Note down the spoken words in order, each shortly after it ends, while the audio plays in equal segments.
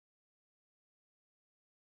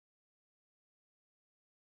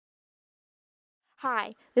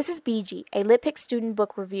Hi, this is BG, a LitPick student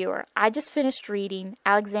book reviewer. I just finished reading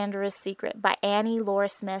Alexandra Secret by Annie Laura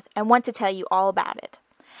Smith and want to tell you all about it.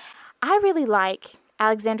 I really like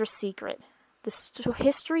Alexandra Secret. The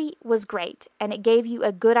history was great, and it gave you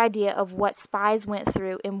a good idea of what spies went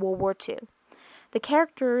through in World War II. The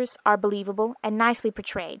characters are believable and nicely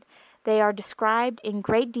portrayed. They are described in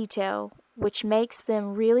great detail, which makes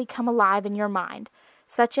them really come alive in your mind,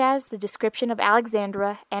 such as the description of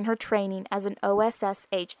Alexandra and her training as an OSS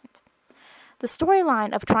agent. The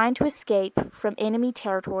storyline of trying to escape from enemy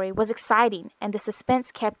territory was exciting, and the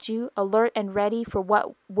suspense kept you alert and ready for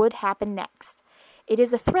what would happen next. It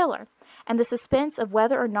is a thriller, and the suspense of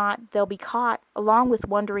whether or not they'll be caught, along with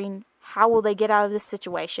wondering how will they get out of this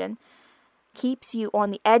situation, keeps you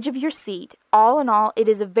on the edge of your seat. All in all, it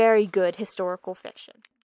is a very good historical fiction.